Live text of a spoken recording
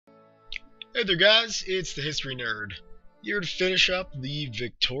Hey there guys, it's the History Nerd, here to finish up the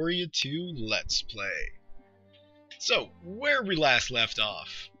Victoria 2 Let's Play. So, where we last left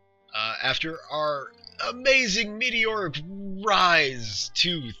off, after our amazing meteoric rise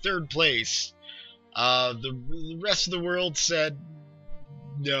to 3rd place, the rest of the world said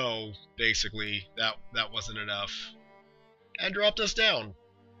no, basically, that wasn't enough, and dropped us down.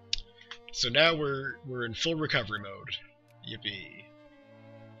 So now we're in full recovery mode. Yippee.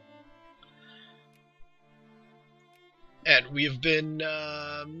 And we have been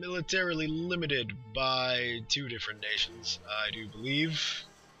militarily limited by 2 different nations, I do believe.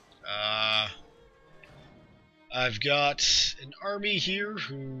 I've got an army here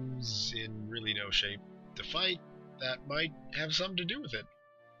who's in really no shape to fight. That might have something to do with it,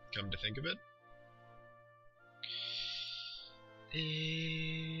 come to think of it.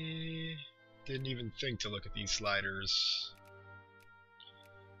 Didn't even think to look at these sliders.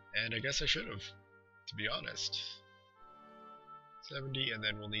 And I guess I should have, to be honest. 70, and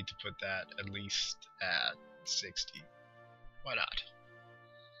then we'll need to put that at least at 60. Why not?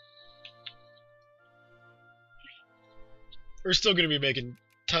 We're still going to be making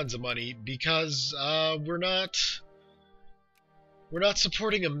tons of money because we're not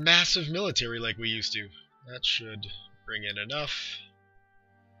supporting a massive military like we used to. That should bring in enough.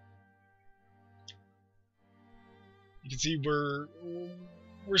 You can see we're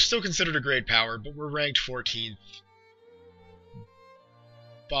still considered a great power, but we're ranked 14th.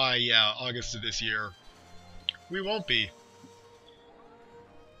 By August of this year. We won't be.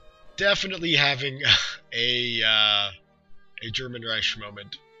 Definitely having a German Reich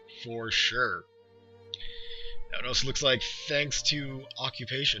moment, for sure. Now it also looks like, thanks to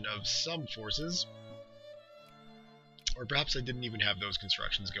occupation of some forces, or perhaps I didn't even have those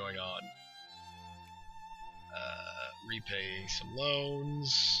constructions going on. Repay some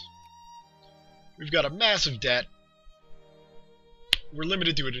loans. We've got a massive debt. We're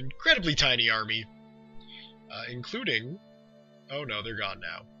limited to an incredibly tiny army, including... Oh no, they're gone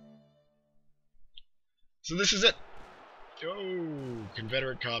now. So this is it. Oh,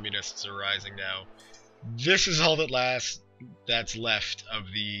 Confederate Communists are rising now. This is all that's left of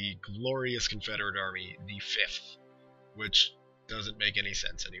the glorious Confederate Army, the 5th, which doesn't make any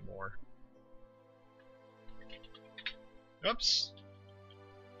sense anymore. Oops.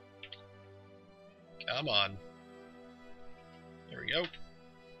 Come on. There we go.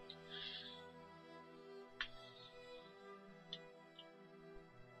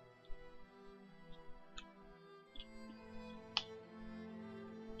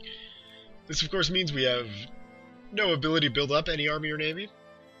 This, of course, means we have no ability to build up any army or navy.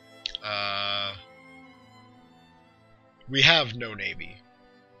 We have no navy.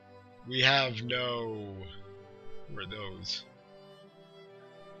 We have no... Who are those?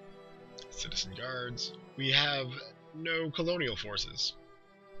 Citizen guards. We have no colonial forces.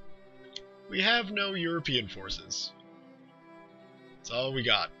 We have no European forces. That's all we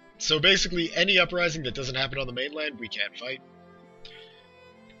got. So basically, any uprising that doesn't happen on the mainland, we can't fight.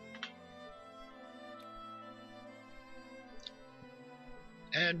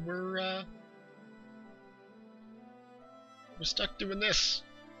 And we're stuck doing this.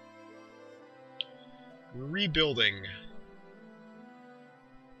 We're rebuilding.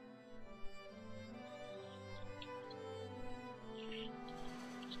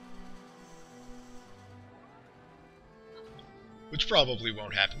 Which probably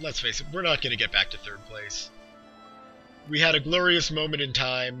won't happen. Let's face it, we're not going to get back to 3rd place. We had a glorious moment in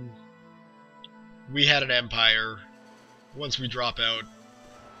time. We had an empire. Once we drop out,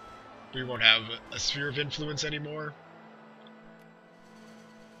 we won't have a sphere of influence anymore.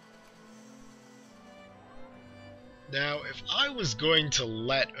 Now, if I was going to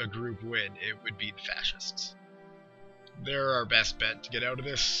let a group win, it would be the fascists. They're our best bet to get out of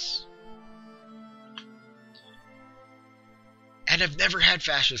this. And I've never had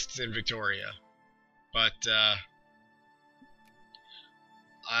fascists in Victoria, but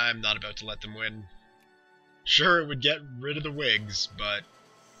I'm not about to let them win. Sure, it would get rid of the Whigs, but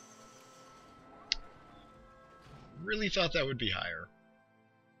really thought that would be higher.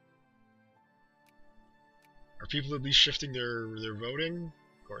 Are people at least shifting their voting?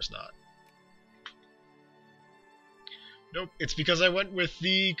 Of course not. Nope, it's because I went with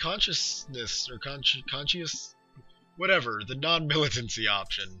the consciousness, or conscious... whatever, the non-militancy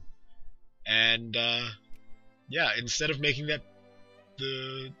option. And, yeah, instead of making that,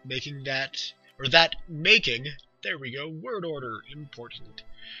 there we go, word order, important.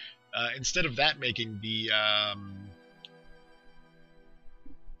 Instead of that making the,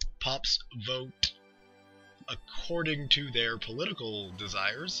 pops vote according to their political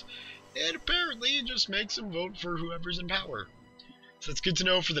desires, and apparently just makes them vote for whoever's in power. So it's good to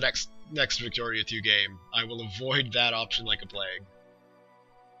know for the next Victoria 2 game. I will avoid that option like a plague.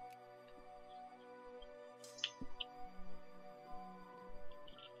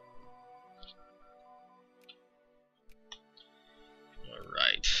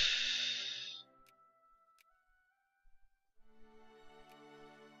 Alright.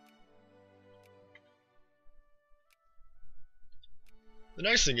 The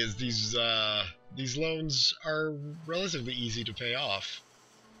nice thing is these loans are relatively easy to pay off.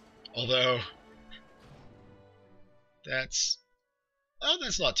 Although that's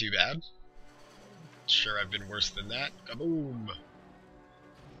not too bad. Sure, I've been worse than that. Kaboom!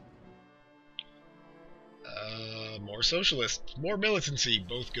 More socialist, more militancy,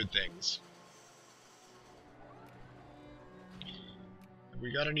 both good things. Have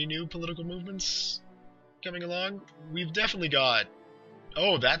we got any new political movements coming along? We've definitely got...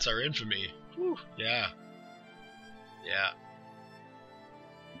 Oh, that's our infamy. Whew, yeah. Yeah.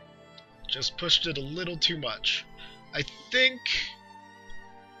 Just pushed it a little too much. I think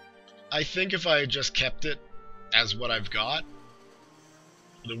if I had just kept it as what I've got,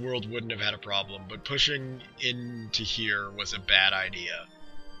 the world wouldn't have had a problem, but pushing into here was a bad idea.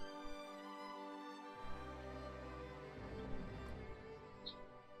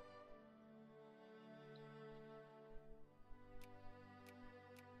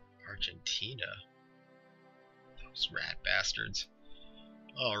 Argentina? Those rat bastards.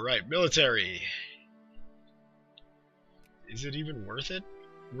 Alright, military. Is it even worth it?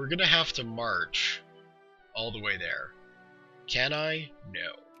 We're gonna have to march all the way there. Can I?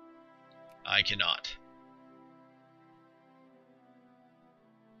 No. I cannot.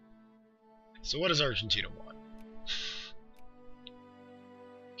 So what does Argentina want?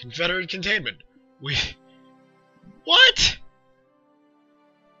 Confederate containment. What?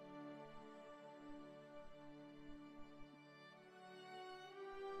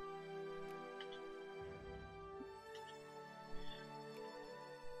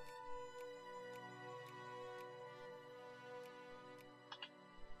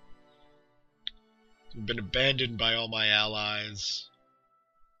 I've been abandoned by all my allies.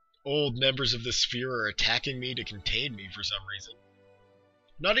 Old members of the sphere are attacking me to contain me for some reason.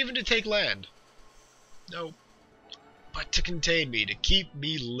 Not even to take land. No. But to contain me, to keep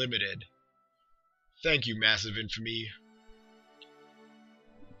me limited. Thank you, massive infamy.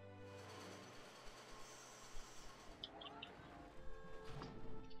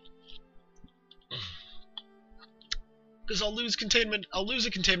 Because I'll lose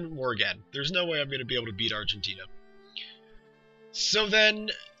a containment war again. There's no way I'm going to be able to beat Argentina. So then,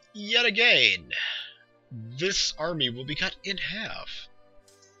 yet again, this army will be cut in half.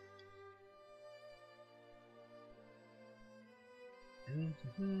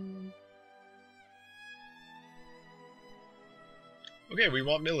 Okay, we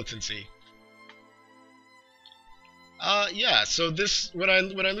want militancy. Yeah, so this, when I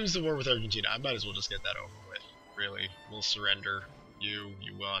lose the war with Argentina, I might as well just get that over with. Really, we'll surrender. You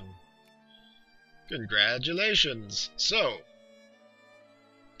won. Congratulations. So,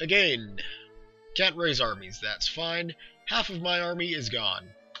 again, can't raise armies, that's fine. Half of my army is gone.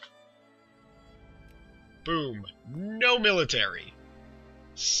 Boom. No military.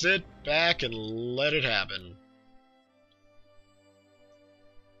 Sit back and let it happen.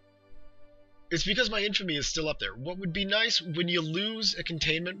 It's because my infamy is still up there. What would be nice when you lose a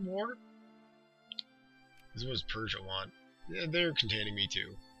containment war? This is what does Persia want? Yeah, they're containing me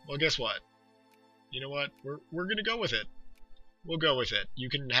too. Well, guess what? You know what? We're gonna go with it. We'll go with it. You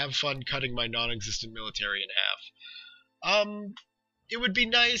can have fun cutting my non-existent military in half. It would be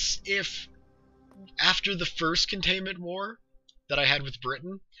nice if, after the first containment war that I had with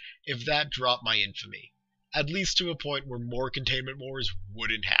Britain, if that dropped my infamy. At least to a point where more containment wars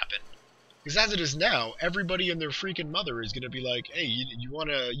wouldn't happen. Because as it is now, everybody and their freaking mother is gonna be like, hey, you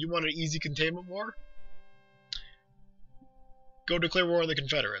want an easy containment war? Go declare war on the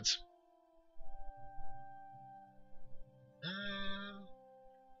Confederates.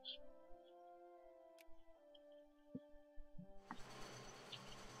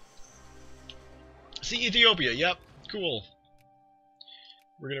 See, Ethiopia, yep, cool.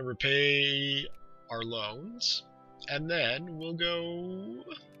 We're gonna repay our loans, and then we'll go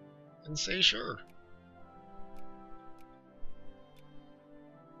and say sure.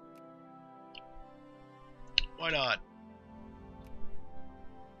 Why not?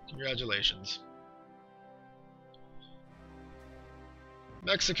 Congratulations.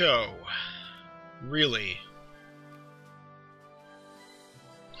 Mexico. Really?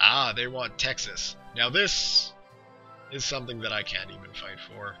 Ah, they want Texas. Now this is something that I can't even fight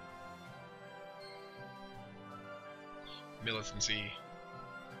for. militancy.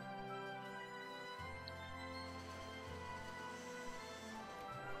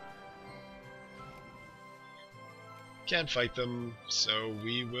 Can't fight them, so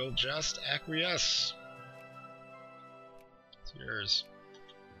we will just acquiesce. It's yours.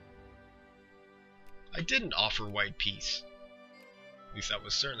 I didn't offer white peace. At least that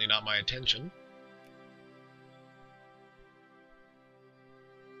was certainly not my intention.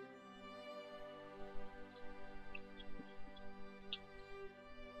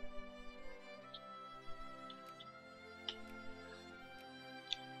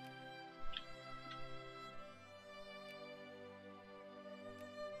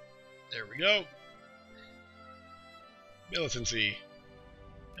 There we go. Militancy.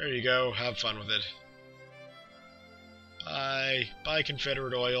 There you go. Have fun with it. Buy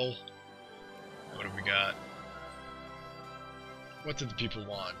Confederate oil. What have we got? What did the people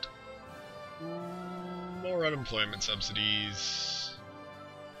want? More unemployment subsidies.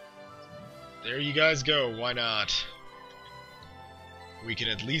 There you guys go. Why not? We can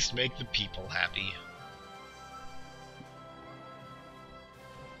at least make the people happy.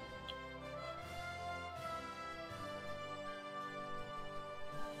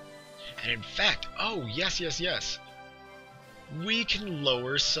 And in fact, oh, yes. We can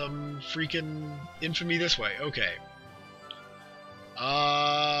lower some freaking infamy this way. Okay.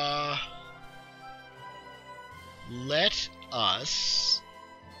 Let us...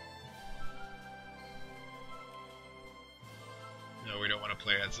 No, we don't want to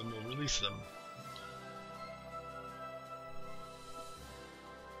play as them. We'll release them.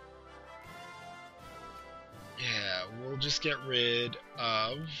 Yeah, we'll just get rid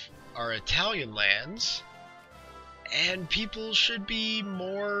of our Italian lands, and people should be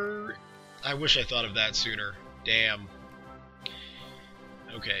more... I wish I thought of that sooner. Damn.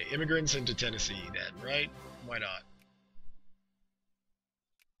 Okay, immigrants into Tennessee then, right? Why not?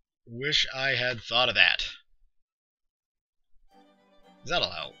 Wish I had thought of that.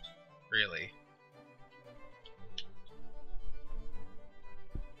 That'll help, really.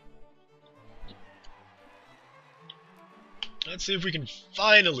 Let's see if we can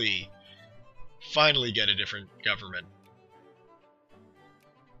finally get a different government.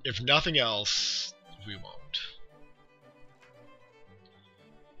 If nothing else, we won't.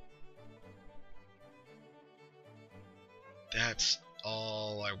 That's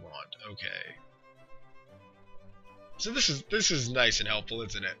all I want. Okay. So this is nice and helpful,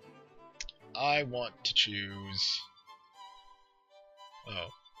 isn't it? I want to choose... Oh,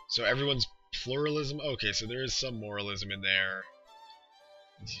 so everyone's pluralism? Okay, so there is some moralism in there.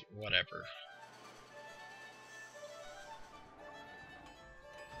 Whatever.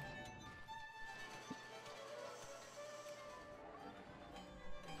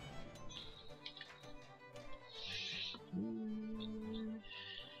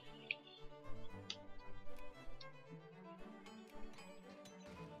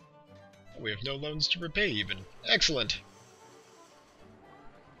 We have no loans to repay even. Excellent!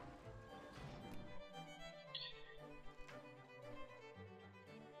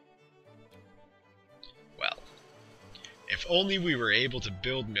 Well, if only we were able to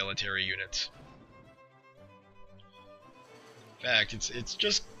build military units. In fact, it's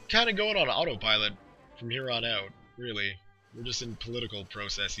just kind of going on autopilot from here on out, really. We're just in political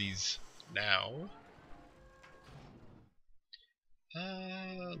processes now.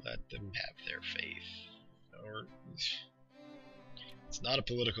 Let them have their faith. Or, it's not a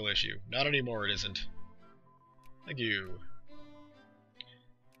political issue. Not anymore, it isn't. Thank you.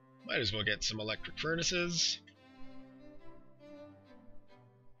 Might as well get some electric furnaces.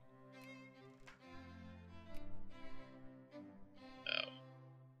 Oh.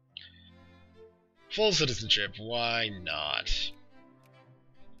 Full citizenship, why not?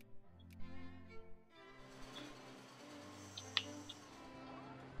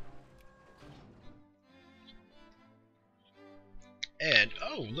 And,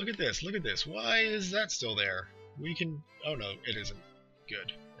 oh, look at this, look at this. Why is that still there? We can... Oh, no, it isn't.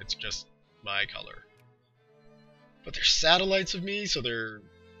 Good. It's just my color. But they're satellites of me, so they're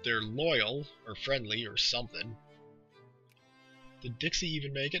loyal, or friendly, or something. Did Dixie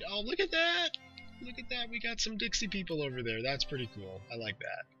even make it? Oh, look at that! Look at that, we got some Dixie people over there. That's pretty cool. I like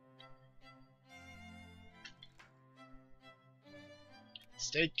that.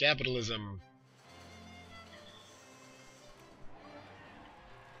 State capitalism.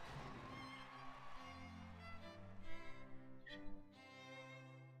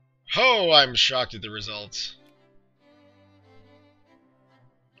 Oh, I'm shocked at the results.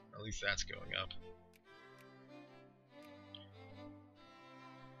 At least that's going up.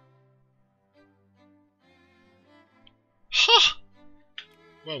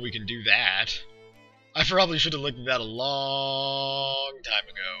 Well, we can do that. I probably should have looked at that a long time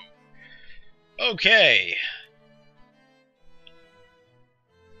ago. Okay.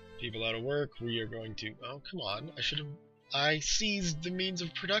 People out of work, we are going to... Oh, come on. I seized the means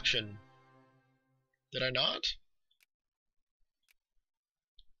of production. Did I not?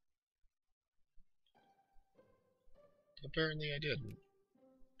 Apparently I didn't.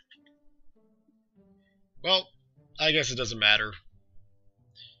 Well, I guess it doesn't matter.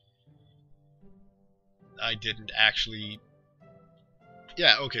 I didn't actually...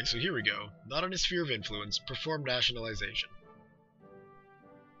 Yeah, okay, so here we go. Not in a sphere of influence. Perform nationalization.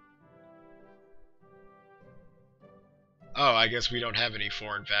 Oh, I guess we don't have any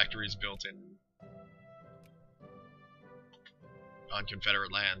foreign factories built in on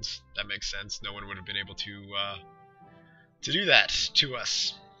Confederate lands. That makes sense. No one would have been able to do that to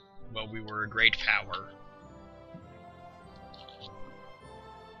us. Well, we were a great power.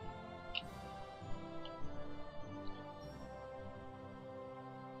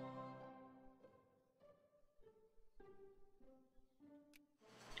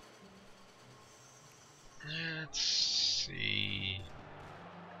 Let's see.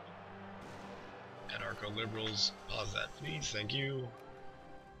 Anarcho-liberals, pause that please, thank you.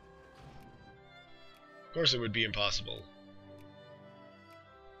 Of course it would be impossible.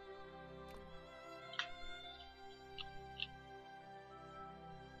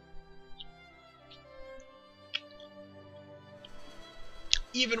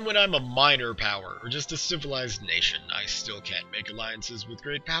 Even when I'm a minor power, or just a civilized nation, I still can't make alliances with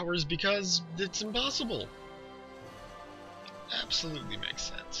great powers because it's impossible. Absolutely makes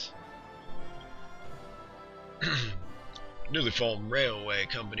sense. Newly formed railway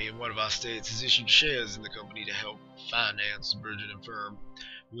company in one of our states has issued shares in the company to help finance the burgeoning firm.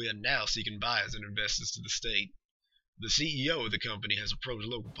 We are now seeking buyers and investors to the state. The CEO of the company has approached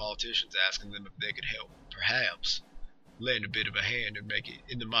local politicians asking them if they could help, perhaps, lend a bit of a hand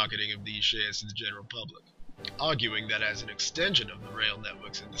in the marketing of these shares to the general public, arguing that as an extension of the rail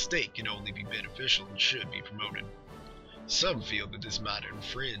networks in the state can only be beneficial and should be promoted. Some feel that this might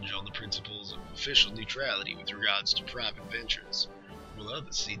infringe on the principles of official neutrality with regards to private ventures, while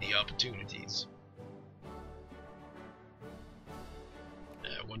others see the opportunities.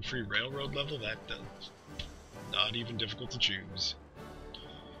 One free railroad level? That's not even difficult to choose.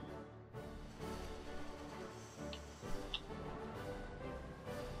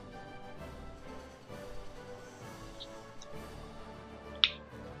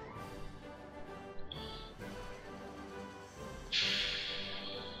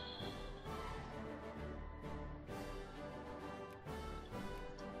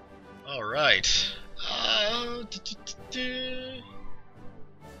 Alright.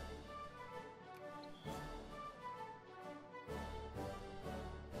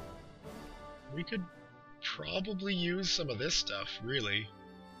 We could probably use some of this stuff, really.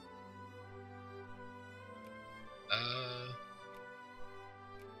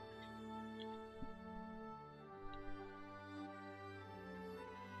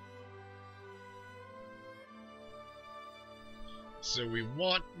 So we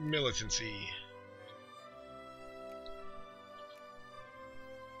want militancy.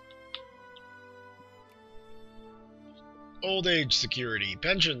 Old age security.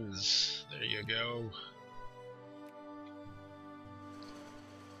 Pensions. There you go.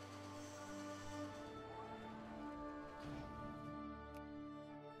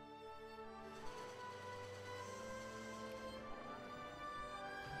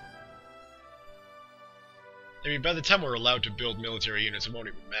 I mean, by the time we're allowed to build military units, it won't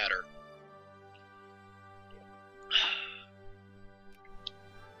even matter.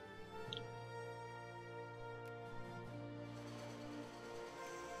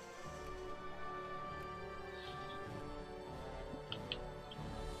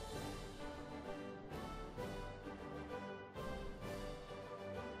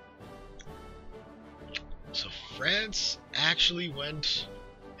 So France actually went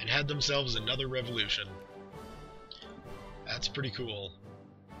and had themselves another revolution. That's pretty cool.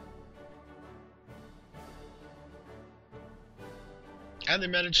 And they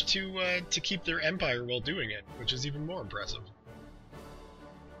managed to keep their empire while doing it, which is even more impressive.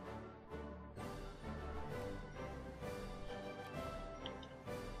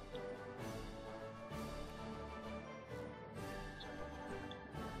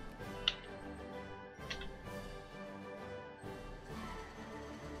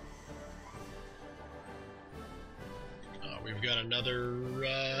 We've got another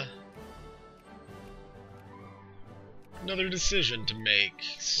decision to make.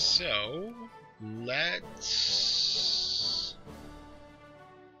 So let's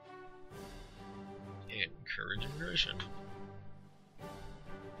Encourage immigration.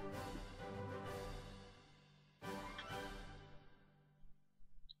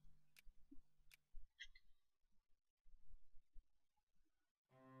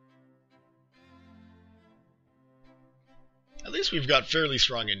 At least we've got fairly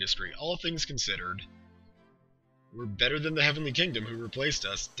strong industry, all things considered. We're better than the Heavenly Kingdom, who replaced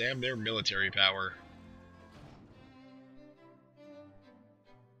us. Damn their military power.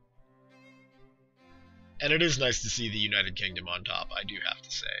 And it is nice to see the United Kingdom on top, I do have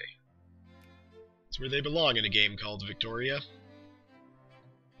to say. It's where they belong in a game called Victoria.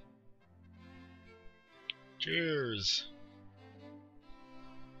 Cheers!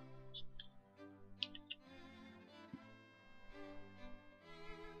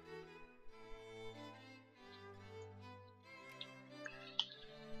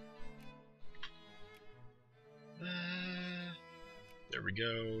 There we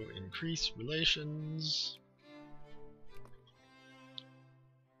go. Increase relations.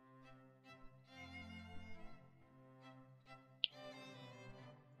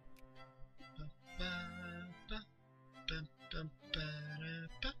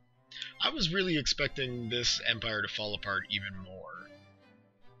 I was really expecting this empire to fall apart even more.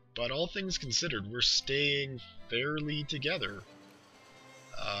 But all things considered, we're staying fairly together.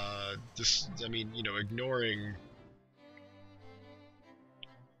 I mean, you know, ignoring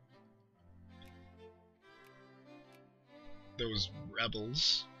those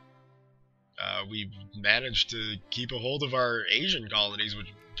rebels, we've managed to keep a hold of our Asian colonies,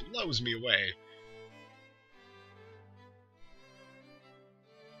 which blows me away.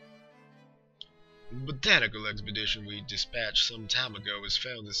 The botanical expedition we dispatched some time ago has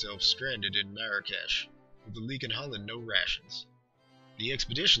found itself stranded in Marrakesh, with a leak in Holland, no rations. The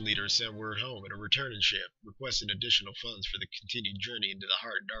expedition leader sent word home in a returning ship, requesting additional funds for the continued journey into the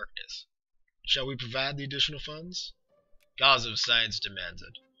hard darkness. Shall we provide the additional funds? Cause of science demands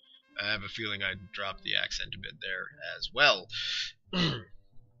it. I have a feeling I dropped the accent a bit there as well.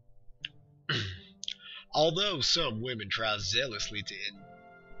 Although some women try zealously to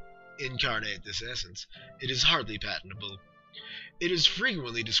incarnate this essence, it is hardly patentable. It is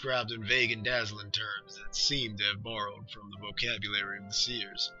frequently described in vague and dazzling terms that seem to have borrowed from the vocabulary of the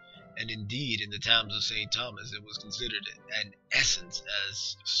seers, and indeed in the times of St. Thomas it was considered an essence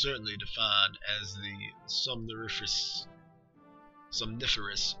as certainly defined as the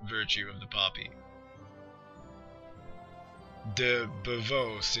somniferous virtue of the poppy. De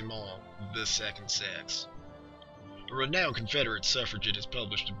Beauveau Simon, The Second Sex. A renowned Confederate suffragette has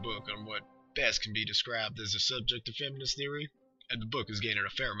published a book on what best can be described as the subject of feminist theory, and the book is gaining a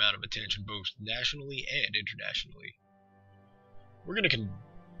fair amount of attention both nationally and internationally. We're going to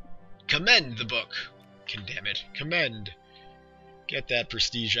commend the book. Condemn it. Commend. Get that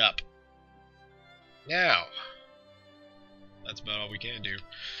prestige up. Now, that's about all we can do.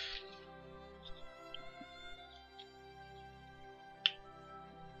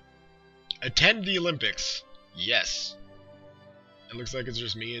 Attend the Olympics. Yes. It looks like it's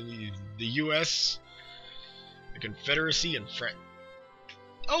just me and the US, the Confederacy, and France.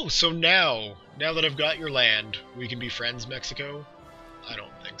 Oh, so now that I've got your land, we can be friends, Mexico? I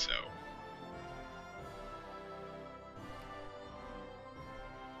don't think so.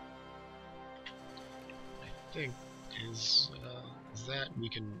 I think is that we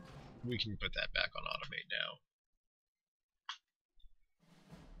can put that back on automate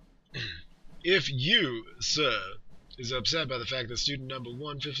now. If you, sir, is upset by the fact that student number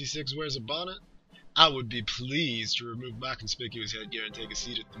 156 wears a bonnet, I would be pleased to remove my conspicuous headgear and take a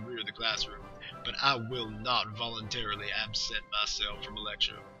seat at the rear of the classroom, but I will not voluntarily absent myself from a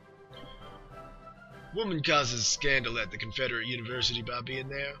lecture. Woman causes scandal at the Confederate University by being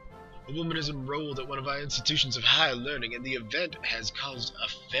there. A woman is enrolled at one of our institutions of higher learning, and the event has caused a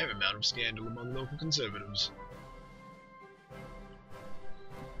fair amount of scandal among local conservatives.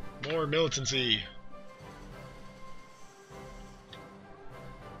 More militancy.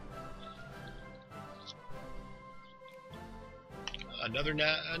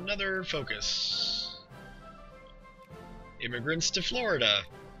 Another focus. Immigrants to Florida.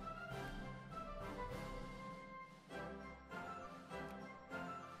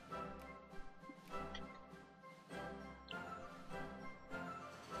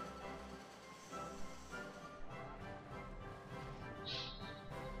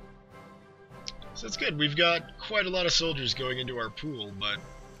 So it's good. We've got quite a lot of soldiers going into our pool, but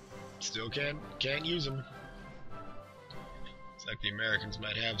still can't use them. It's like the Americans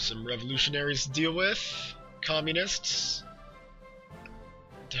might have some revolutionaries to deal with, communists.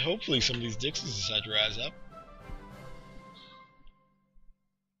 Hopefully some of these Dixies decide to rise up.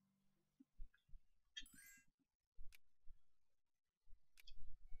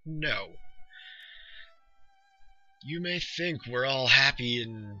 No. You may think we're all happy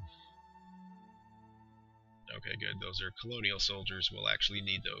and... Okay, good. Those are colonial soldiers. We'll actually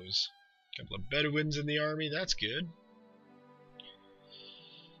need those. A couple of Bedouins in the army. That's good.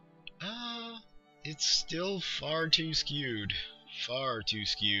 It's still far too skewed. Far too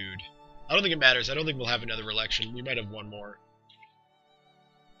skewed. I don't think it matters. I don't think we'll have another election. We might have one more.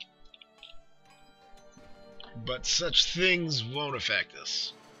 But such things won't affect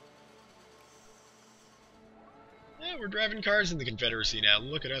us. Yeah, we're driving cars in the Confederacy now.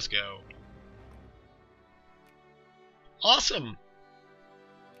 Look at us go. Awesome!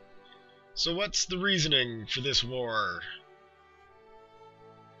 So what's the reasoning for this war?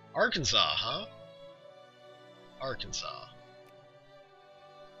 Arkansas, huh? Arkansas.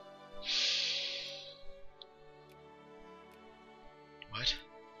 What?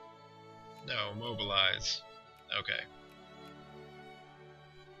 No, mobilize. Okay.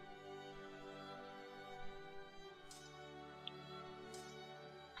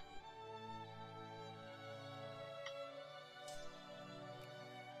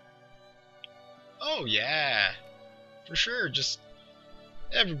 Oh yeah, for sure, just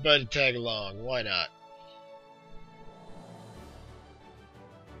everybody tag along, why not?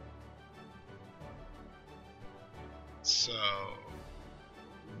 So,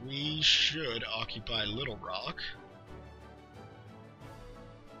 we should occupy Little Rock.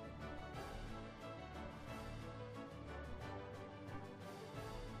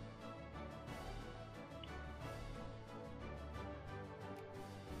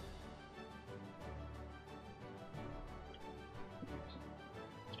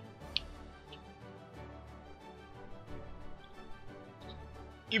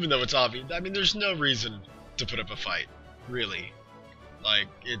 Even though it's obvious, I mean, there's no reason to put up a fight, really. Like,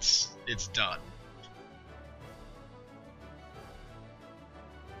 it's done.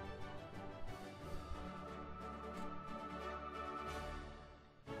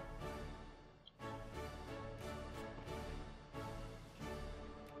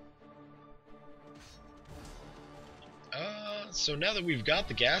 So now that we've got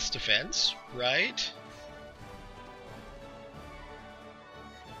the gas defense, right?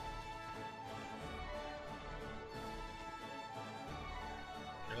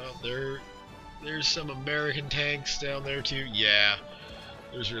 There's some American tanks down there too. Yeah,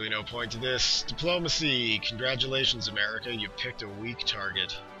 there's really no point to this. Diplomacy. Congratulations, America. You picked a weak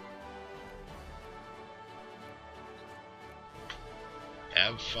target.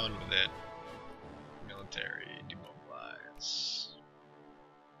 Have fun with it. Military. Demobilize.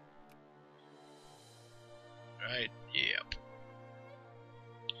 Right? Yep.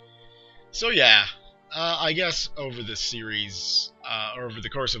 So yeah. I guess over this series, or over the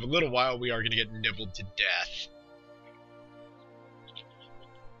course of a little while, we are going to get nibbled to death.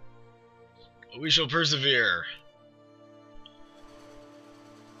 But we shall persevere.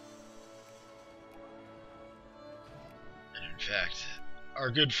 And in fact,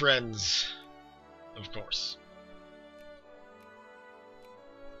 our good friends, of course.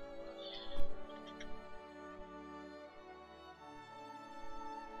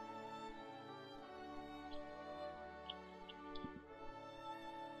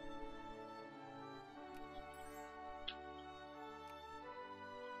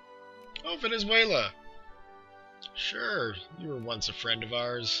 Oh, Venezuela! Sure, you were once a friend of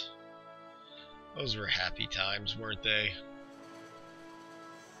ours. Those were happy times, weren't they?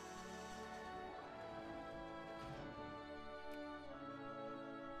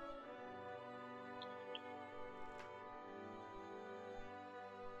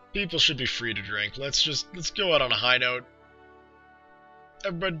 People should be free to drink. Let's go out on a high note.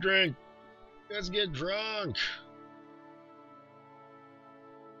 Everybody drink! Let's get drunk!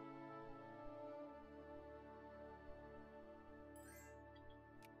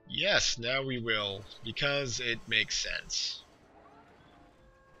 Yes, now we will, because it makes sense.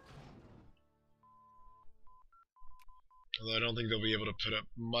 Although I don't think they'll be able to put up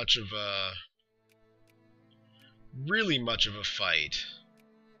much of a... really much of a fight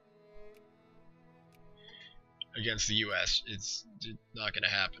against the US. It's not going to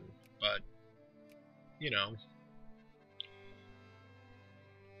happen, but, you know...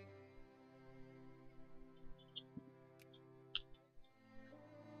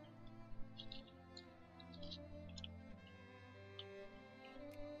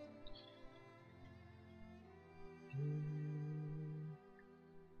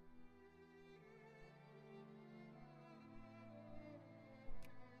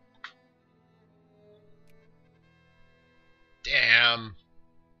 Damn.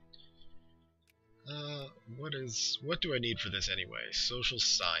 What What do I need for this anyway? Social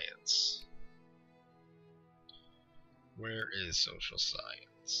science. Where is social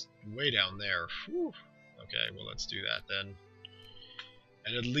science? Way down there. Whew. Okay, well let's do that then.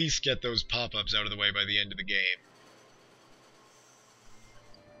 And at least get those pop-ups out of the way by the end of the game.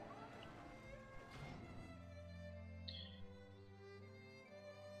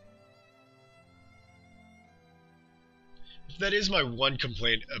 That is my one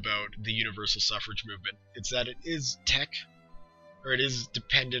complaint about the universal suffrage movement. It's that it is it is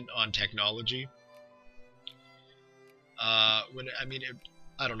dependent on technology. I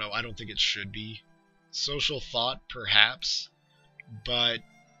don't know. I don't think it should be. Social thought, perhaps, but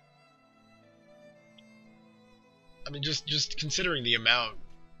I mean, just considering the amount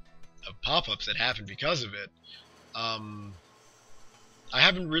of pop-ups that happen because of it, I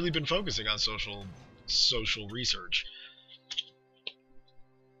haven't really been focusing on social research.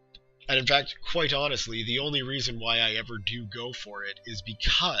 And in fact, quite honestly, the only reason why I ever do go for it is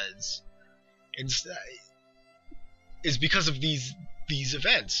because of these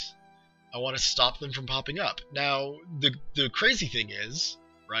events. I want to stop them from popping up. Now, the crazy thing is,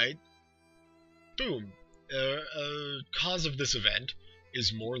 right? Boom. Cause of this event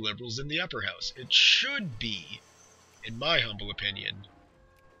is more liberals in the upper house. It should be, in my humble opinion,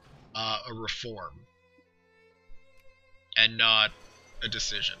 a reform, and not a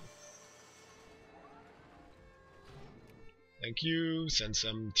decision. Thank you. Send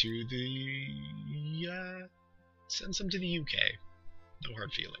some to the UK. No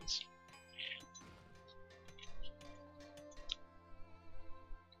hard feelings.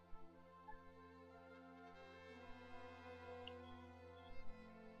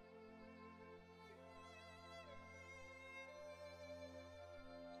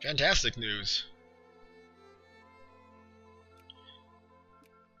 Fantastic news.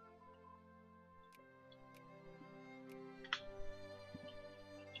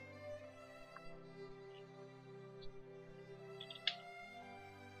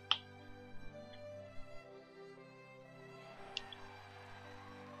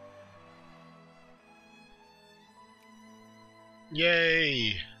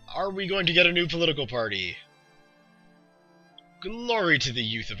 Yay! Are we going to get a new political party? Glory to the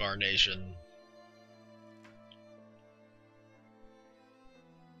youth of our nation.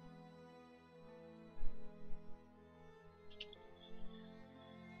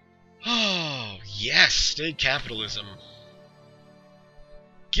 Oh, yes! State capitalism.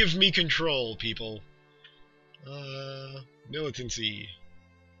 Give me control, people. Militancy.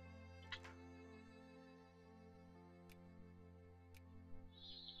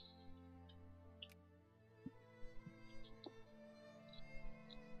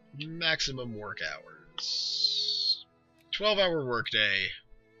 Maximum work hours. 12-hour workday.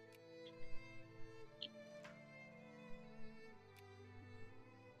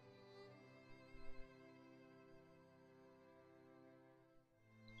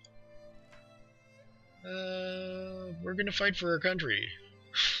 We're gonna fight for our country.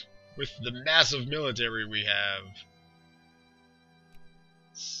 With the massive military we have.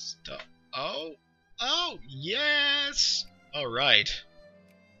 Oh! Oh! Yes! Alright.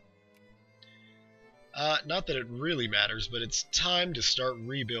 Not that it really matters, but it's time to start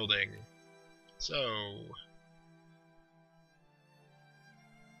rebuilding. So...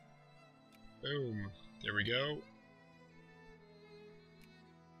 boom. There we go.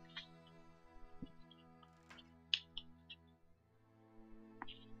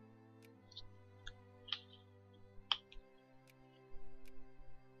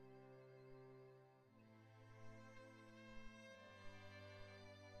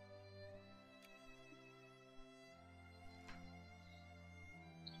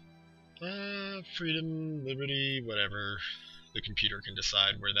 Freedom, liberty, whatever. The computer can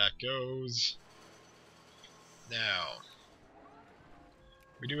decide where that goes. Now,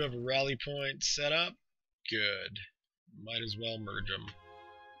 we do have a rally point set up. Good. Might as well merge them.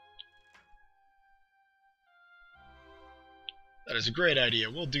 That is a great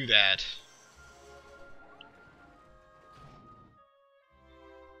idea. We'll do that.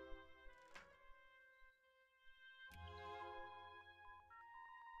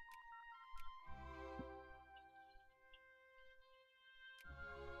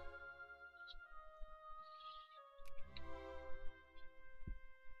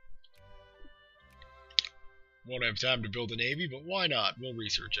 Won't have time to build a navy, but why not? We'll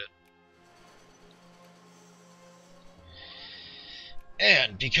research it.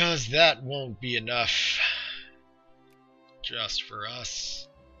 And because that won't be enough just for us,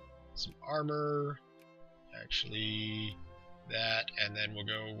 some armor, actually that, and then we'll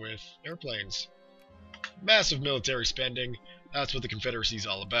go with airplanes. Massive military spending. That's what the Confederacy's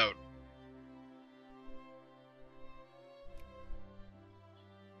all about.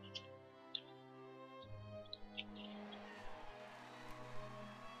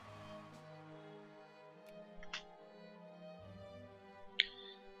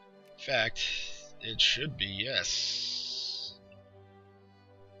 In fact, it should be, yes.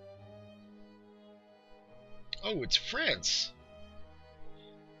 Oh, it's France.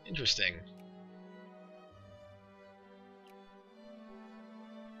 Interesting.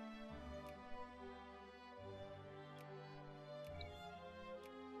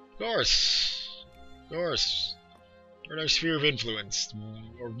 Of course. Of course. We're in our sphere of influence.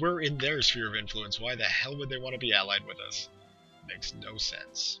 Or we're in their sphere of influence. Why the hell would they want to be allied with us? Makes no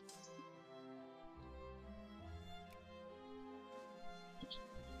sense.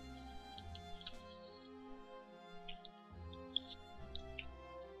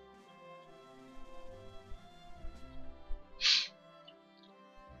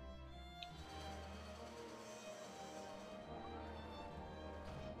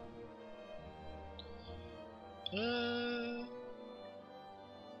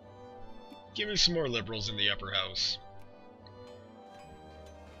 Give me some more liberals in the upper house.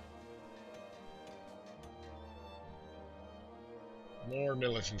 More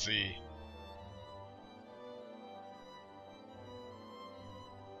militancy.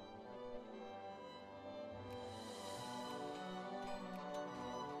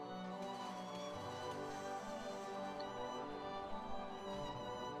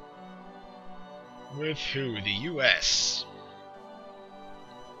 With who? The US.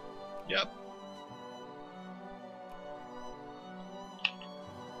 Yep.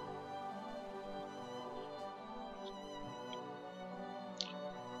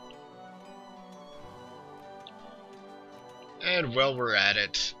 And while we're at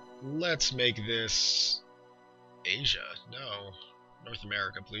it, let's make this Asia. No. North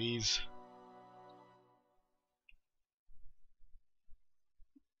America, please.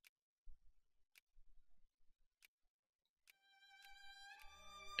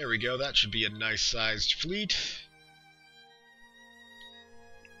 There we go, that should be a nice sized fleet.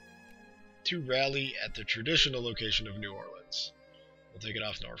 To rally at the traditional location of New Orleans. We'll take it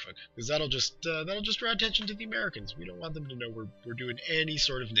off Norfolk, because that'll just draw attention to the Americans. We don't want them to know we're doing any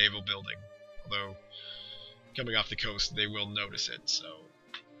sort of naval building. Although, coming off the coast, they will notice it, so...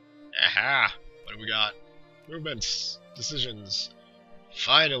 Aha! What do we got? Movements. Decisions.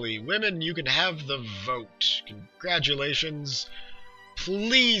 Finally, women, you can have the vote. Congratulations.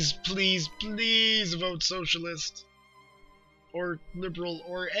 Please, please, please vote socialist. Or liberal,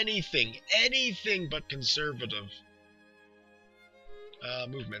 or anything. Anything but conservative.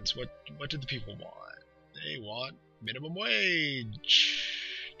 Movements. What did the people want? They want minimum wage.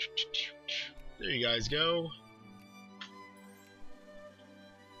 There you guys go.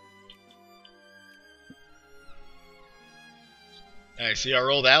 I see our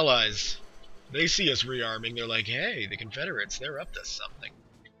old allies. They see us rearming. They're like, hey, the Confederates, they're up to something.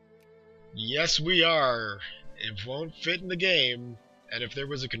 Yes, we are. It won't fit in the game. And if there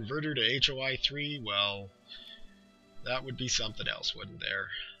was a converter to HOI 3, well... that would be something else, wouldn't there?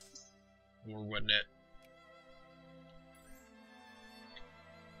 Or wouldn't it?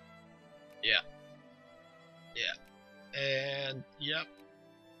 Yeah. Yeah. And, yep.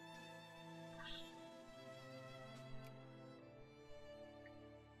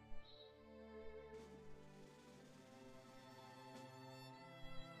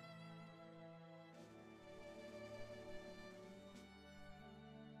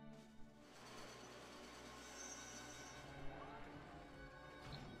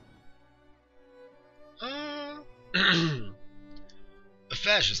 A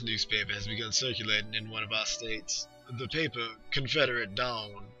fascist newspaper has begun circulating in one of our states. The paper, Confederate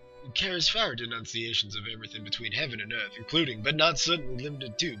Dawn, carries fire denunciations of everything between heaven and earth, including, but not certainly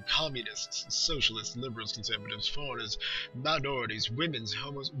limited to, communists, socialists, liberals, conservatives, foreigners, minorities, women,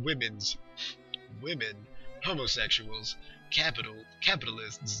 homosexuals,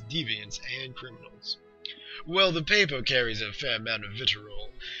 capitalists, deviants, and criminals. Well, the paper carries a fair amount of vitriol.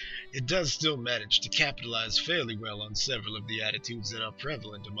 It does still manage to capitalize fairly well on several of the attitudes that are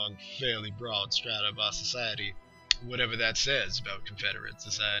prevalent among fairly broad strata of our society, whatever that says about Confederate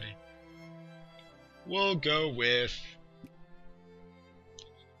society. We'll go with...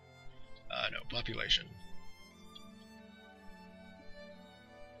 no, population.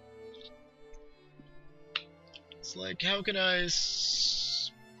 It's like, how can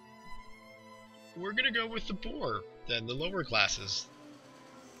we're gonna go with the poor, then, the lower classes.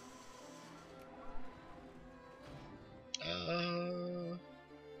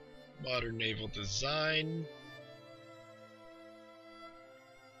 Modern naval design.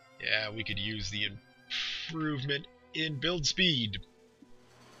 Yeah, we could use the improvement in build speed.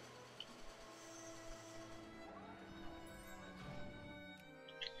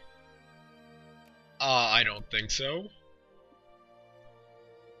 I don't think so.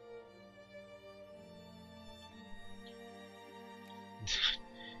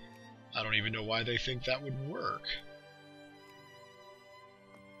 I don't even know why they think that would work.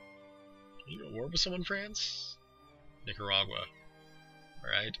 You go war with someone, France? Nicaragua.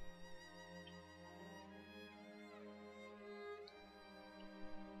 Alright.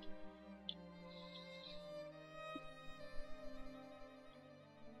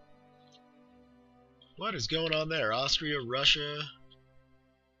 What is going on there? Austria, Russia?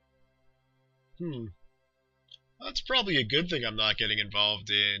 That's probably a good thing I'm not getting involved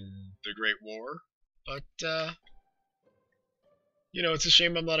in the Great War. But, you know, it's a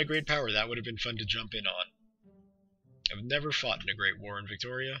shame I'm not a great power. That would have been fun to jump in on. I've never fought in a Great War in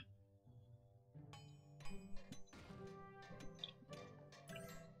Victoria.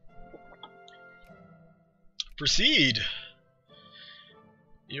 Proceed!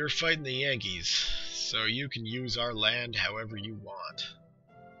 You're fighting the Yankees, so you can use our land however you want.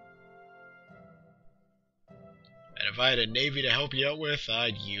 And if I had a navy to help you out with,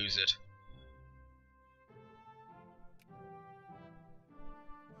 I'd use it.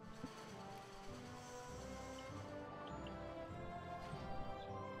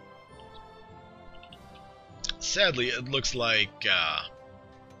 Sadly, it looks like,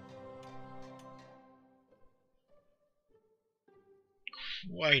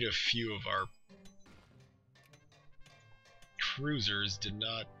 quite a few of our cruisers did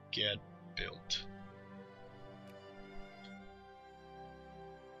not get built.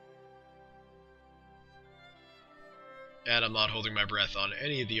 And I'm not holding my breath on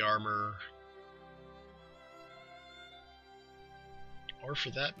any of the armor. Or for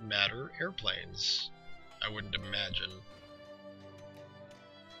that matter, airplanes. I wouldn't imagine.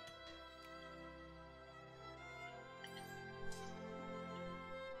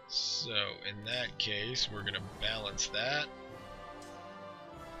 So, in that case, we're going to balance that.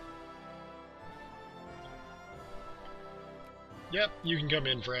 Yep, you can come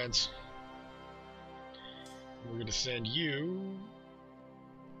in, France. We're going to send you...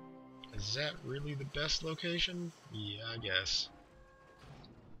 Is that really the best location? Yeah, I guess.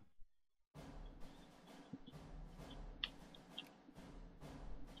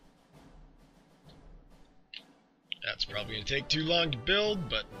 That's probably going to take too long to build,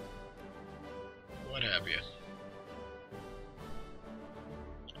 but what have you.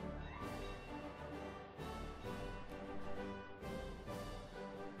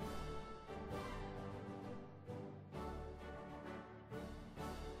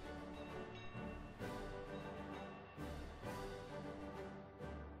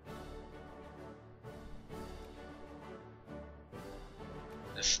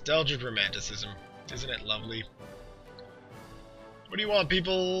 Nostalgic romanticism. Isn't it lovely? What do you want,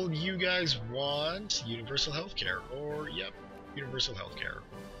 people? You guys want universal healthcare. Or, yep, universal healthcare.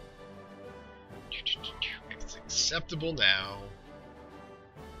 It's acceptable now.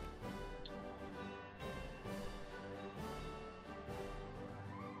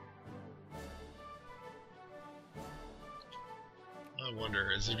 I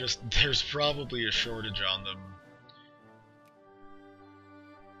wonder, is there just... There's probably a shortage on them.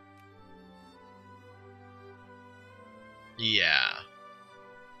 Yeah.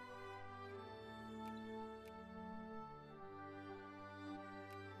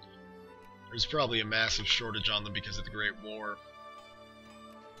 There's probably a massive shortage on them because of the Great War.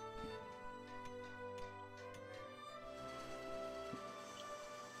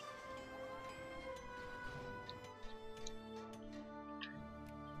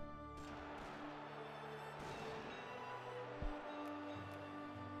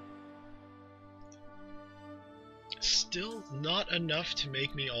 Still not enough to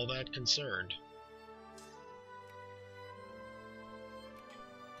make me all that concerned.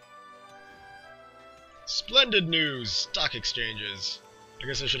 Splendid news! Stock exchanges. I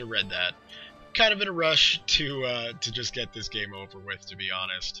guess I should have read that. Kind of in a rush to just get this game over with, to be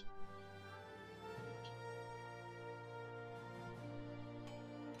honest.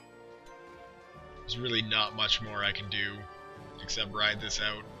 There's really not much more I can do except ride this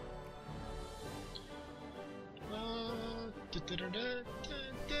out.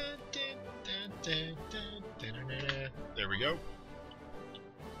 There we go.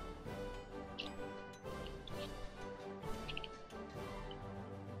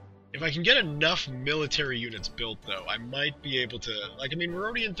 If I can get enough military units built, though, I might be able to... Like, I mean, we're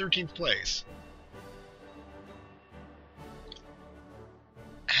already in 13th place.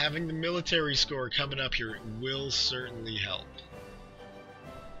 Having the military score coming up here will certainly help.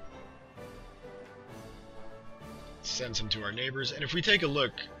 Send some to our neighbors, and if we take a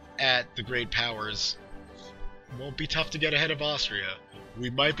look at the great powers, it won't be tough to get ahead of Austria.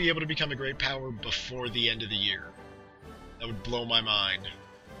 We might be able to become a great power before the end of the year. That would blow my mind.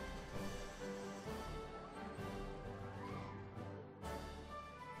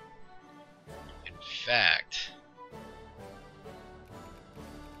 In fact,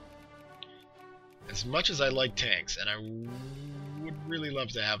 as much as I like tanks, and I would really love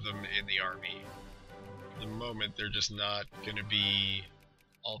to have them in the army, at the moment they're just not going to be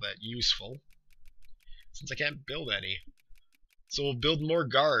all that useful, since I can't build any. So we'll build more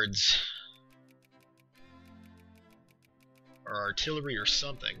guards, or artillery or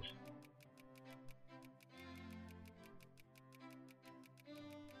something.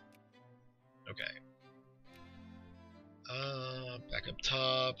 Okay. Back up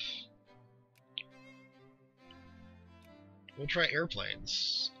top. We'll try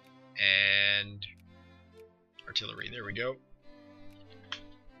airplanes and artillery. There we go.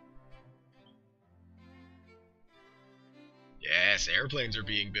 Yes, airplanes are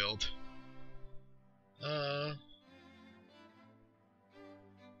being built.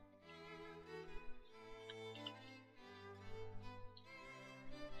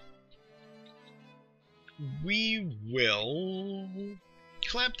 We will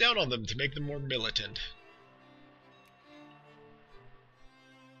clamp down on them to make them more militant.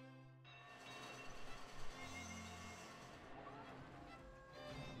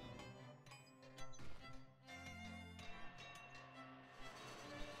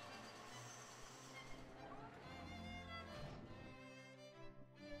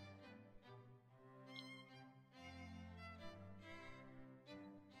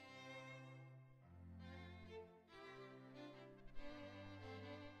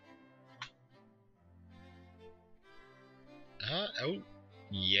 Oh,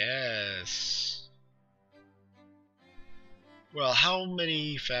 yes. Well, how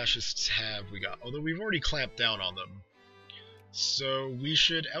many fascists have we got? Although we've already clamped down on them. So we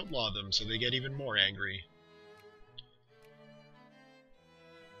should outlaw them so they get even more angry.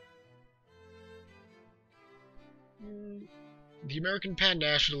 The American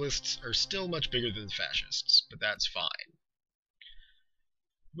pan-nationalists are still much bigger than the fascists, but that's fine.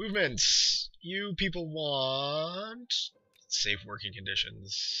 Movements! You people want safe working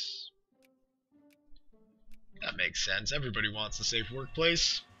conditions. That makes sense. Everybody wants a safe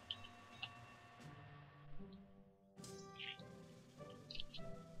workplace.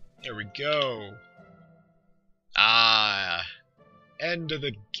 There we go. Ah, end of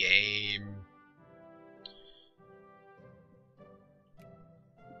the game.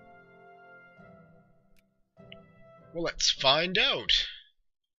 Well, let's find out.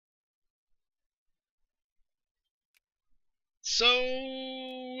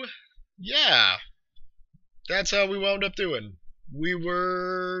 So, yeah, that's how we wound up doing. We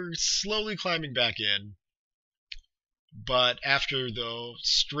were slowly climbing back in, but after the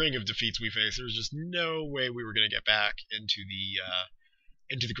string of defeats we faced, there was just no way we were going to get back into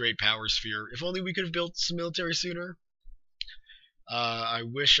the great power sphere. If only we could have built some military sooner. I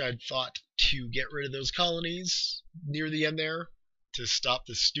wish I'd thought to get rid of those colonies near the end there to stop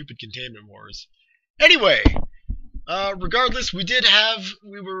the stupid containment wars. Anyway. Regardless, we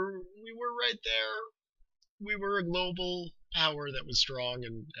were right there. We were a global power that was strong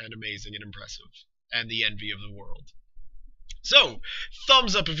and amazing and impressive, and the envy of the world. So,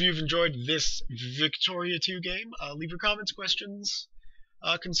 thumbs up if you've enjoyed this Victoria 2 game. Leave your comments, questions,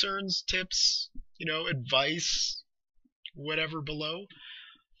 concerns, tips, advice, whatever below.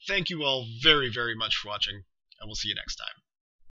 Thank you all very, very much for watching, and we'll see you next time.